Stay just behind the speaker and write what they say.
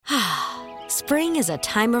Spring is a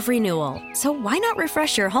time of renewal, so why not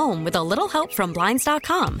refresh your home with a little help from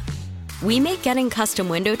Blinds.com? We make getting custom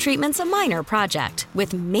window treatments a minor project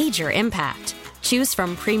with major impact. Choose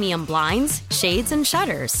from premium blinds, shades, and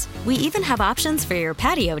shutters. We even have options for your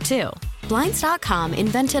patio, too. Blinds.com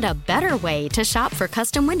invented a better way to shop for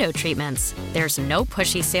custom window treatments. There's no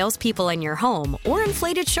pushy salespeople in your home or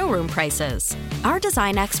inflated showroom prices. Our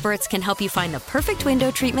design experts can help you find the perfect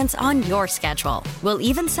window treatments on your schedule. We'll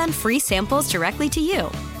even send free samples directly to you.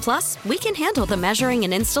 Plus, we can handle the measuring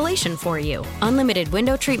and installation for you. Unlimited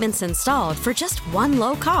window treatments installed for just one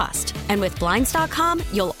low cost. And with Blinds.com,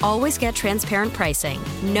 you'll always get transparent pricing.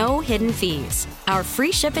 No hidden fees. Our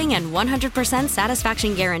free shipping and 100%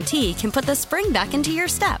 satisfaction guarantee can put the spring back into your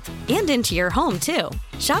step and into your home, too.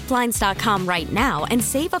 Shop Blinds.com right now and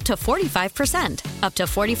save up to 45%. Up to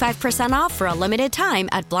 45% off for a limited time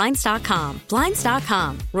at Blinds.com.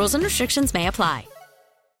 Blinds.com. Rules and restrictions may apply.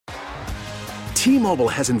 T-Mobile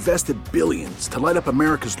has invested billions to light up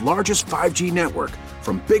America's largest 5G network,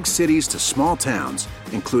 from big cities to small towns,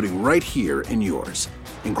 including right here in yours.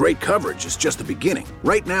 And great coverage is just the beginning.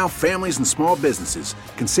 Right now, families and small businesses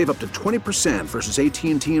can save up to 20% versus AT&T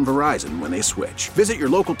and Verizon when they switch. Visit your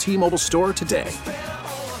local T-Mobile store today.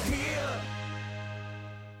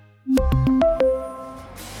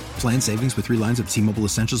 Plan savings with 3 lines of T-Mobile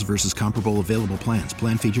Essentials versus comparable available plans.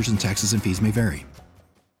 Plan features and taxes and fees may vary.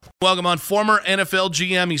 Welcome on former NFL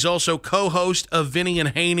GM. He's also co-host of Vinny and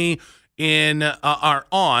Haney in our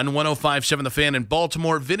on 105.7 The Fan in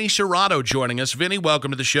Baltimore. Vinny Cerrato joining us. Vinny,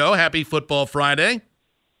 welcome to the show. Happy Football Friday.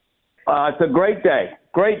 It's a great day.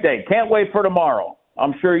 Great day. Can't wait for tomorrow.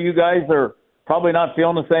 I'm sure you guys are probably not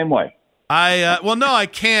feeling the same way. I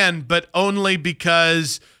can, but only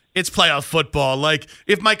because it's playoff football. Like,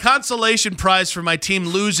 if my consolation prize for my team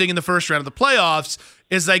losing in the first round of the playoffs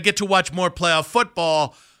is I get to watch more playoff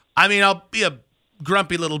football, I mean, I'll be a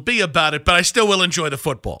grumpy little bee about it, but I still will enjoy the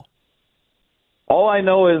football. All I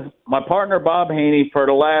know is my partner, Bob Haney, for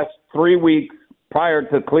the last 3 weeks prior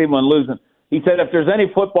to Cleveland losing, he said if there's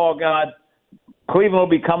any football god, Cleveland will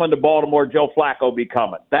be coming to Baltimore, Joe Flacco will be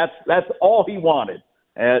coming. That's all he wanted,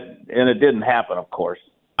 and it didn't happen, of course.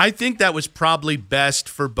 I think that was probably best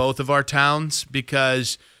for both of our towns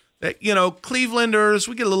because, Clevelanders,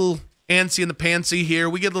 we get a little antsy in the pantsy here.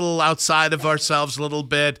 We get a little outside of ourselves a little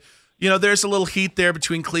bit. There's a little heat there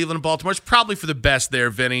between Cleveland and Baltimore. It's probably for the best there,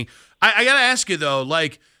 Vinny. I got to ask you, though,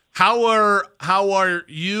 how are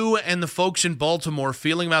you and the folks in Baltimore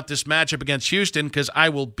feeling about this matchup against Houston? Because I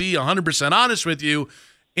will be 100% honest with you.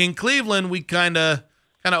 In Cleveland, we kind of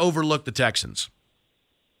overlooked the Texans.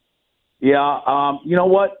 Yeah, you know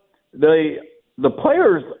what? The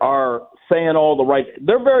players are saying all the right.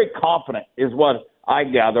 They're very confident, is what I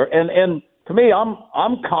gather, and to me,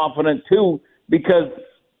 I'm confident too because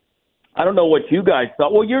I don't know what you guys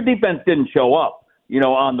thought. Well, your defense didn't show up,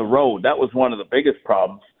 on the road. That was one of the biggest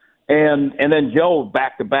problems, and then Joe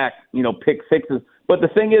back to back, pick sixes. But the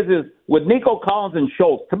thing is with Nico Collins and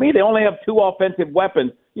Schultz, to me, they only have 2 offensive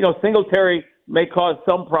weapons. Singletary may cause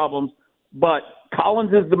some problems, but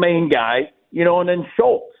Collins is the main guy, and then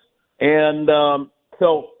Schultz, and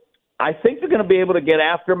so. I think they're going to be able to get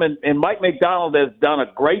after him, and Mike McDonald has done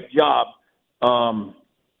a great job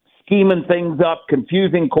scheming things up,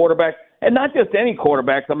 confusing quarterbacks, and not just any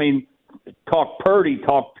quarterbacks. I mean, talk Purdy,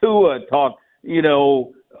 talk Tua, talk,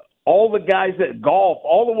 all the guys at golf,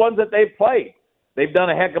 all the ones that they've played. They've done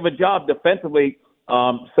a heck of a job defensively.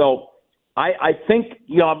 So I think,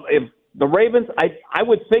 if the Ravens, I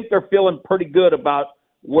would think they're feeling pretty good about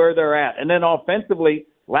where they're at. And then offensively,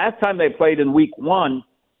 last time they played in week 1,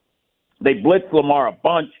 they blitzed Lamar a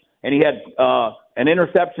bunch, and he had an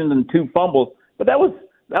interception and 2 fumbles. But that was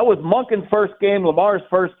Monken's first game, Lamar's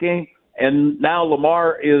first game, and now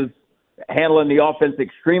Lamar is handling the offense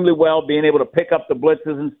extremely well, being able to pick up the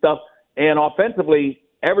blitzes and stuff. And offensively,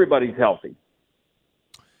 everybody's healthy.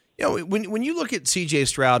 When you look at C.J.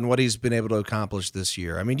 Stroud and what he's been able to accomplish this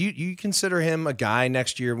year, I mean, do you consider him a guy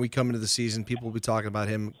next year when we come into the season, people will be talking about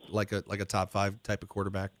him like a top 5 type of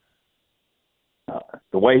quarterback?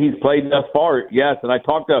 The way he's played thus far, yes. And I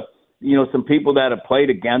talked to, some people that have played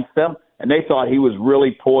against him, and they thought he was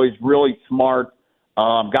really poised, really smart,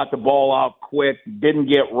 got the ball out quick, didn't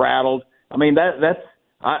get rattled. I mean,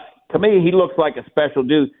 to me, he looks like a special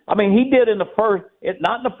dude. I mean, he did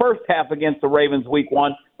not in the first half against the Ravens week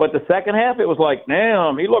 1, but the second half, it was like,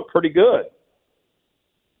 damn, he looked pretty good.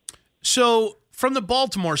 So from the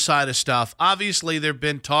Baltimore side of stuff, obviously there have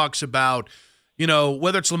been talks about,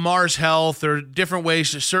 whether it's Lamar's health or different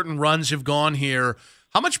ways that certain runs have gone here.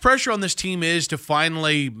 How much pressure on this team is to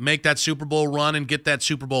finally make that Super Bowl run and get that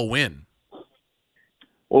Super Bowl win?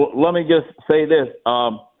 Well, let me just say this.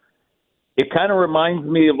 It kind of reminds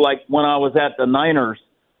me of like when I was at the Niners,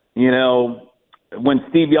 when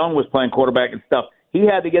Steve Young was playing quarterback and stuff. He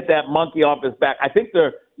had to get that monkey off his back. I think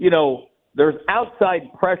there's outside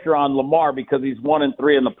pressure on Lamar because he's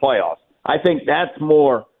 1-3 in the playoffs. I think that's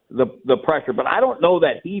more the pressure. But I don't know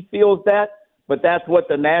that he feels that, but that's what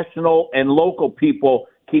the national and local people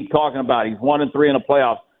keep talking about. He's 1-3 in the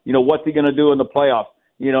playoffs. What's he going to do in the playoffs?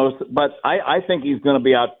 But I think he's going to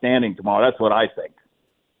be outstanding tomorrow. That's what I think.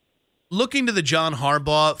 Looking to the John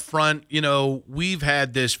Harbaugh front, we've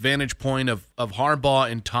had this vantage point of Harbaugh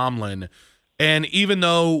and Tomlin. And even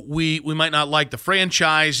though we might not like the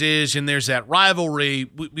franchises and there's that rivalry,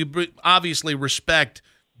 we obviously respect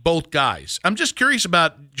both guys. I'm just curious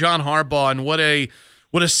about John Harbaugh and what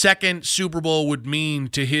a second Super Bowl would mean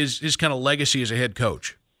to his kind of legacy as a head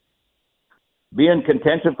coach. Be in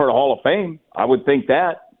contention for the Hall of Fame. I would think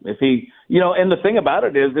that if he, and the thing about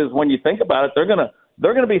it is when you think about it, they're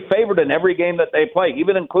gonna be favored in every game that they play,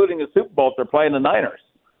 even including the Super Bowl if they're playing the Niners,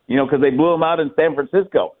 because they blew them out in San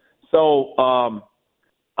Francisco. So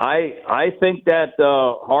I think that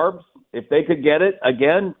Harbs, if they could get it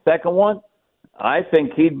again, second one, I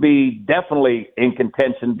think he'd be definitely in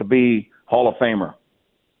contention to be Hall of Famer.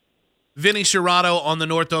 Vinny Cerrato on the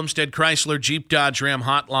North Olmsted Chrysler Jeep Dodge Ram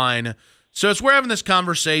hotline. So as we're having this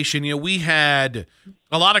conversation, we had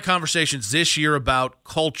a lot of conversations this year about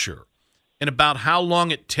culture and about how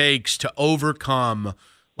long it takes to overcome.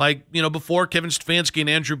 Like, before Kevin Stefanski and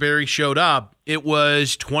Andrew Berry showed up, it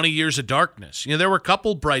was 20 years of darkness. There were a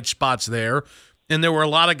couple bright spots there, and there were a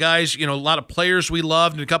lot of guys, a lot of players we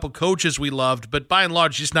loved and a couple coaches we loved, but by and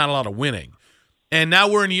large, just not a lot of winning. And now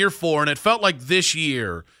we're in year 4, and it felt like this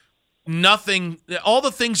year, all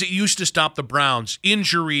the things that used to stop the Browns,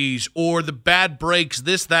 injuries or the bad breaks,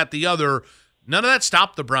 this, that, the other, none of that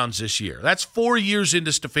stopped the Browns this year. That's 4 years into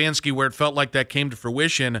Stefanski where it felt like that came to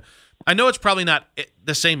fruition. I know it's probably not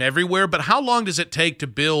the same everywhere, but how long does it take to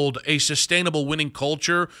build a sustainable winning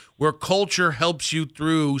culture where culture helps you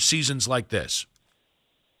through seasons like this?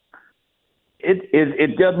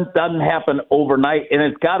 It doesn't happen overnight, and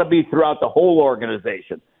it's got to be throughout the whole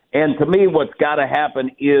organization. And to me, what's got to happen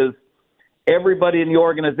is everybody in the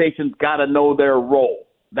organization's got to know their role.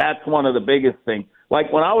 That's one of the biggest things.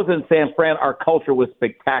 Like when I was in San Fran, our culture was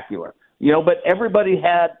spectacular, but everybody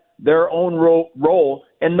had their own role,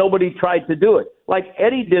 and nobody tried to do it. Like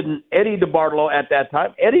Eddie DeBartolo at that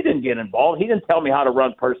time, Eddie didn't get involved. He didn't tell me how to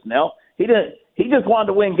run personnel. He just wanted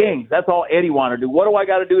to win games. That's all Eddie wanted to do. What do I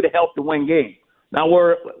got to do to help to win games? Now,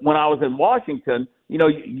 when I was in Washington,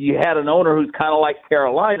 you had an owner who's kind of like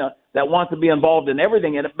Carolina that wants to be involved in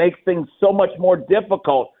everything, and it makes things so much more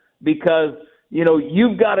difficult because,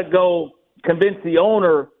 you've got to go convince the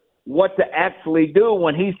owner what to actually do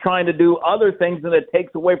when he's trying to do other things, and it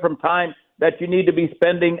takes away from time that you need to be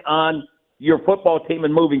spending on your football team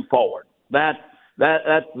and moving forward. That's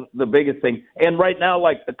the biggest thing. And right now,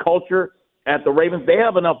 like the culture at the Ravens, they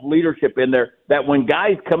have enough leadership in there that when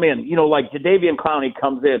guys come in, like Jadeveon Clowney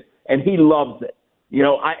comes in and he loves it.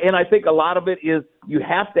 I think a lot of it is you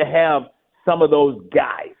have to have some of those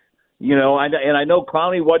guys. I know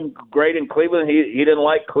Clowney wasn't great in Cleveland. He didn't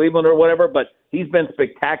like Cleveland or whatever, but he's been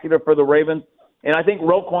spectacular for the Ravens. And I think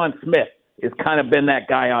Roquan Smith has kind of been that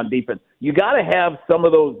guy on defense. You got to have some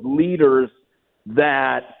of those leaders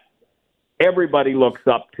that everybody looks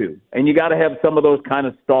up to, and you got to have some of those kind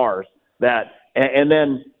of stars that, and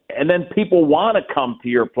then people want to come to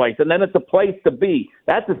your place, and then it's a place to be.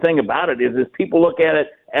 That's the thing about it is people look at it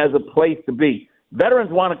as a place to be.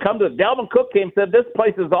 Veterans want to come to it. Dalvin Cook came and said, this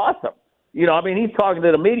place is awesome. He's talking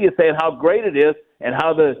to the media saying how great it is and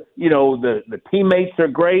how the teammates are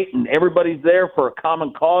great and everybody's there for a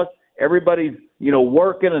common cause. Everybody's,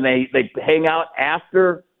 working and they hang out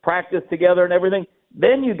after practice together and everything.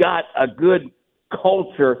 Then you got a good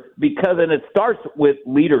culture and it starts with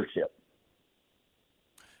leadership.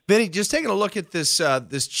 Vinny, just taking a look at this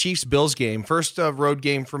Chiefs-Bills game, first road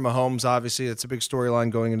game for Mahomes, obviously. That's a big storyline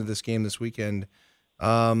going into this game this weekend.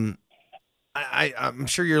 I'm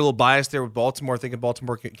sure you're a little biased there with Baltimore, thinking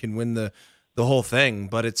Baltimore can win the whole thing.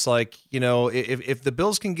 But it's like, if the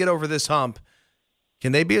Bills can get over this hump,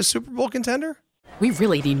 can they be a Super Bowl contender? We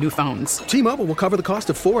really need new phones. T-Mobile will cover the cost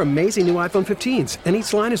of 4 amazing new iPhone 15s, and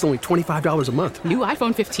each line is only $25 a month. New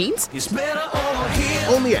iPhone 15s? It's better over here.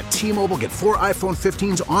 Only at T-Mobile, get 4 iPhone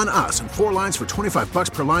 15s on us and 4 lines for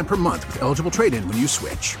 $25 per line per month with eligible trade-in when you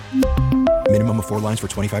switch. Minimum of 4 lines for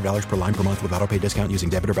 $25 per line per month with autopay discount using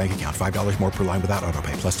debit or bank account. $5 more per line without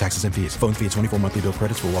autopay, plus taxes and fees. Phone fee at 24 monthly bill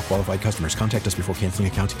credits for well-qualified customers. Contact us before canceling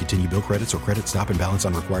account to continue bill credits or credit stop and balance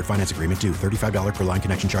on required finance agreement due. $35 per line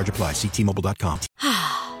connection charge applies. See T-Mobile.com.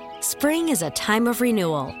 Spring is a time of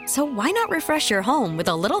renewal, so why not refresh your home with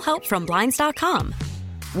a little help from Blinds.com?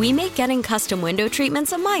 We make getting custom window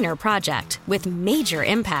treatments a minor project with major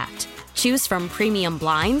impact. Choose from premium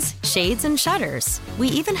blinds, shades, and shutters. We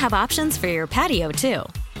even have options for your patio, too.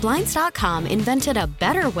 Blinds.com invented a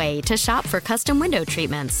better way to shop for custom window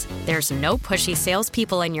treatments. There's no pushy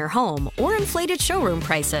salespeople in your home or inflated showroom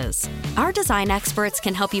prices. Our design experts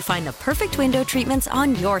can help you find the perfect window treatments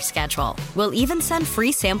on your schedule. We'll even send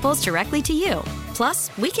free samples directly to you.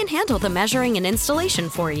 Plus, we can handle the measuring and installation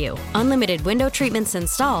for you. Unlimited window treatments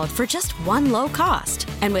installed for just one low cost.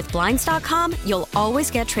 And with Blinds.com, you'll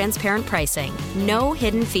always get transparent pricing. No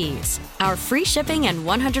hidden fees. Our free shipping and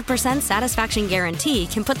 100% satisfaction guarantee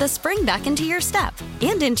can put the spring back into your step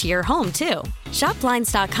and into your home, too. Shop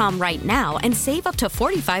Blinds.com right now and save up to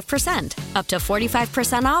 45%. Up to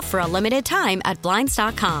 45% off for a limited time at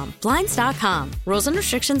Blinds.com. Blinds.com. Rules and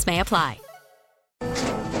restrictions may apply.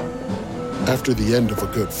 After the end of a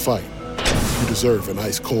good fight, you deserve an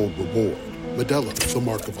ice-cold reward. Modelo is the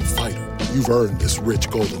mark of a fighter. You've earned this rich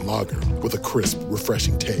golden lager with a crisp,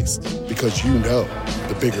 refreshing taste. Because you know,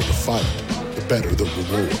 the bigger the fight, the better the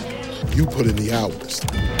reward. You put in the hours,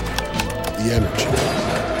 the energy,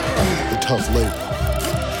 the tough labor.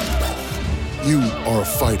 You are a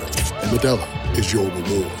fighter, and Modelo is your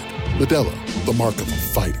reward. Modelo, the mark of a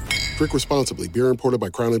fighter. Drink responsibly. Beer imported by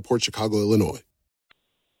Crown Imports, Chicago, Illinois.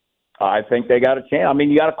 I think they got a chance. I mean,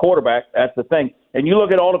 you got a quarterback. That's the thing. And you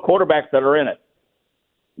look at all the quarterbacks that are in it.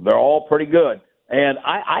 They're all pretty good. And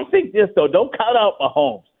I think this, though, don't count out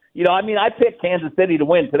Mahomes. You know, I mean, I picked Kansas City to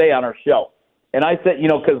win today on our show. And I said, you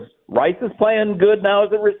know, because Rice is playing good now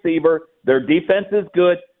as a receiver. Their defense is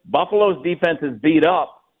good. Buffalo's defense is beat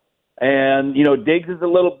up. And, you know, Diggs is a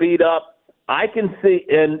little beat up. I can see,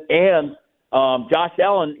 and Josh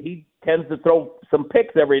Allen, he tends to throw some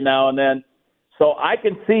picks every now and then. So I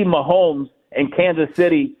can see Mahomes and Kansas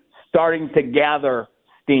City starting to gather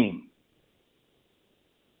steam.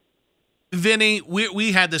 Vinny,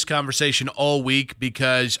 we had this conversation all week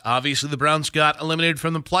because obviously the Browns got eliminated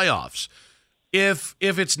from the playoffs. If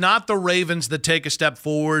it's not the Ravens that take a step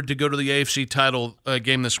forward to go to the AFC title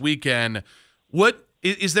game this weekend, what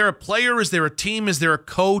is there a player, is there a team, is there a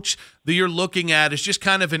coach that you're looking at as just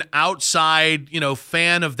kind of an outside,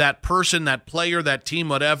 fan of that person, that player, that team,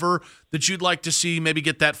 whatever, that you'd like to see maybe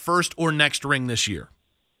get that first or next ring this year?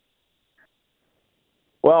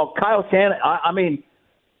 Well, Kyle Shanahan,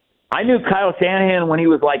 I knew Kyle Shanahan when he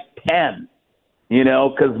was like 10,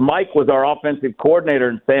 because Mike was our offensive coordinator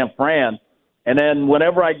in San Fran. And then when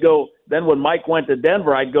Mike went to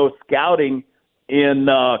Denver, I'd go scouting in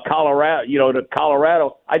Colorado, to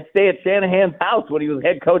Colorado. I'd stay at Shanahan's house when he was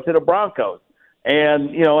head coach of the Broncos.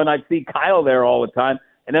 And, and I'd see Kyle there all the time.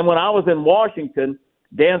 And then when I was in Washington,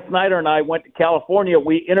 Dan Snyder and I went to California.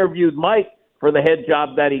 We interviewed Mike for the head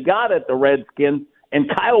job that he got at the Redskins. And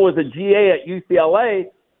Kyle was a GA at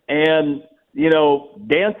UCLA. And,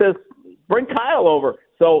 Dan says, bring Kyle over.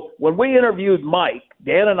 So when we interviewed Mike,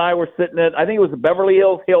 Dan and I were sitting at, I think it was the Beverly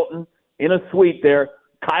Hills Hilton in a suite there.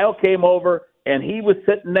 Kyle came over, and he was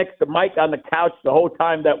sitting next to Mike on the couch the whole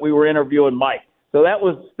time that we were interviewing Mike. So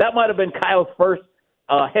that might have been Kyle's first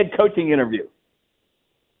head coaching interview.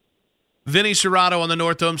 Vinny Cerrato on the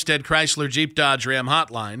North Olmsted Chrysler Jeep Dodge Ram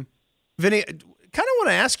hotline. Vinny, kind of want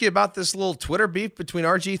to ask you about this little Twitter beef between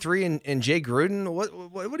RG3 and Jay Gruden.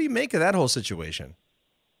 What do you make of that whole situation?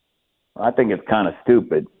 I think it's kind of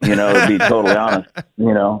stupid, to be totally honest. He's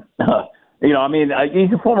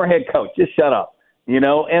a former head coach. Just shut up,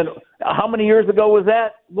 And how many years ago was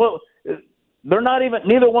that? Well,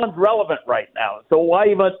 neither one's relevant right now. So why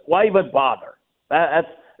even bother?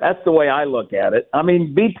 That's the way I look at it.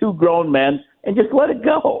 Be two grown men and just let it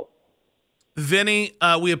go. Vinny,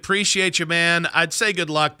 we appreciate you, man. I'd say good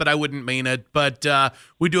luck, but I wouldn't mean it. But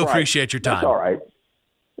we do appreciate your time. That's all right.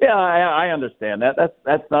 Yeah, I understand that.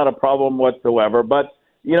 That's not a problem whatsoever. But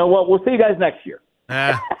you know what? We'll see you guys next year.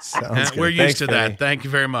 We're used to that. Thank you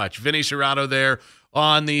very much. Vinny Cerrato there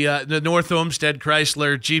on the North Olmsted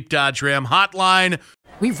Chrysler Jeep Dodge Ram hotline.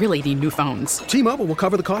 We really need new phones. T-Mobile will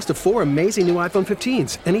cover the cost of 4 amazing new iPhone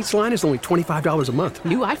 15s, and each line is only $25 a month.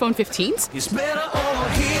 New iPhone 15s? It's better over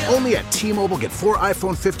here. Only at T-Mobile, get 4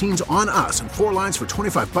 iPhone 15s on us and 4 lines for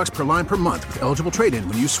 $25 per line per month with eligible trade-in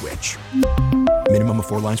when you switch. Minimum of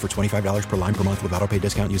 4 lines for $25 per line per month with autopay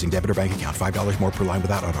discount using debit or bank account. $5 more per line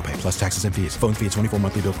without autopay, plus taxes and fees. Phone fee at 24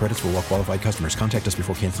 monthly bill credits for well qualified customers. Contact us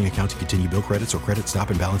before canceling account to continue bill credits or credit stop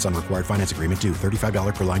and balance on required finance agreement due.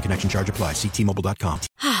 $35 per line connection charge applies. See T-Mobile.com.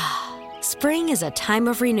 Spring is a time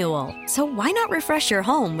of renewal, so why not refresh your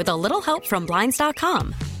home with a little help from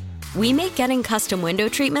Blinds.com? We make getting custom window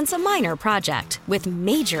treatments a minor project with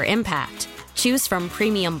major impact. Choose from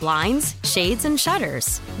premium blinds, shades, and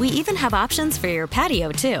shutters. We even have options for your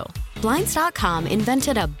patio, too. Blinds.com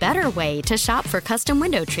invented a better way to shop for custom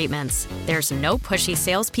window treatments. There's no pushy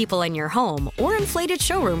salespeople in your home or inflated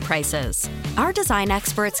showroom prices. Our design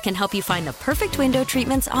experts can help you find the perfect window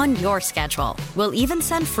treatments on your schedule. We'll even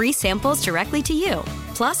send free samples directly to you.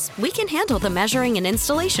 Plus, we can handle the measuring and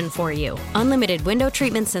installation for you. Unlimited window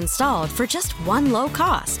treatments installed for just one low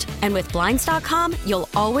cost. And with Blinds.com, you'll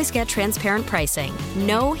always get transparent pricing.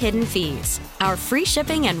 No hidden fees. Our free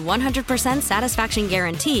shipping and 100% satisfaction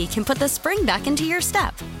guarantee can put the spring back into your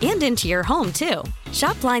step and into your home, too.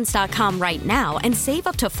 Shop Blinds.com right now and save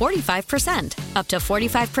up to 45%. Up to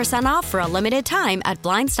 45% off for a limited time at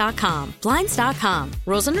Blinds.com. Blinds.com.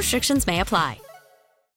 Rules and restrictions may apply.